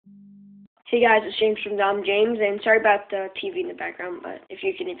Hey guys, it's James from James, and sorry about the TV in the background, but if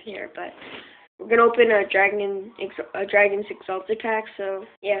you can even hear it, but we're gonna open a Dragon's Exalted pack, so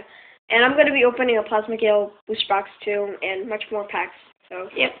yeah. And I'm gonna be opening a Plasma Gale booster box too, and much more packs. So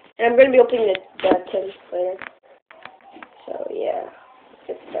yeah, and I'm gonna be opening the tins later. So yeah,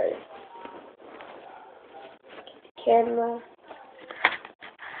 let's get started. Camera.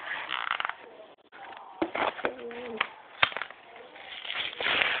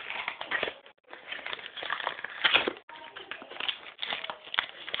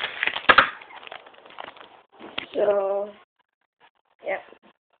 So, yeah.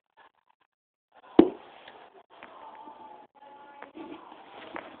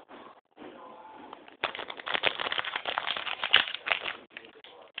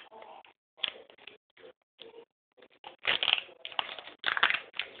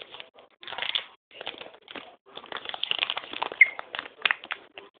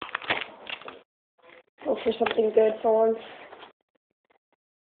 Hope for something good for once.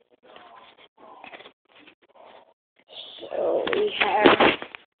 So we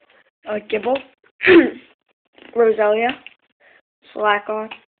have Gibble, Roselia, Slakoth,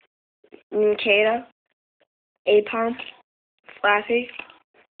 Nincada, Apom, Flappy,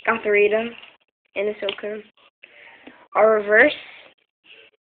 Gotharita, and Ahsoka. Our reverse,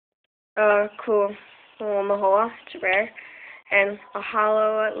 cool, Mahoa, it's rare, and a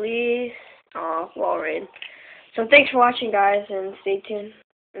hollow at least, wall raid. So thanks for watching, guys, and stay tuned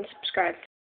and subscribe.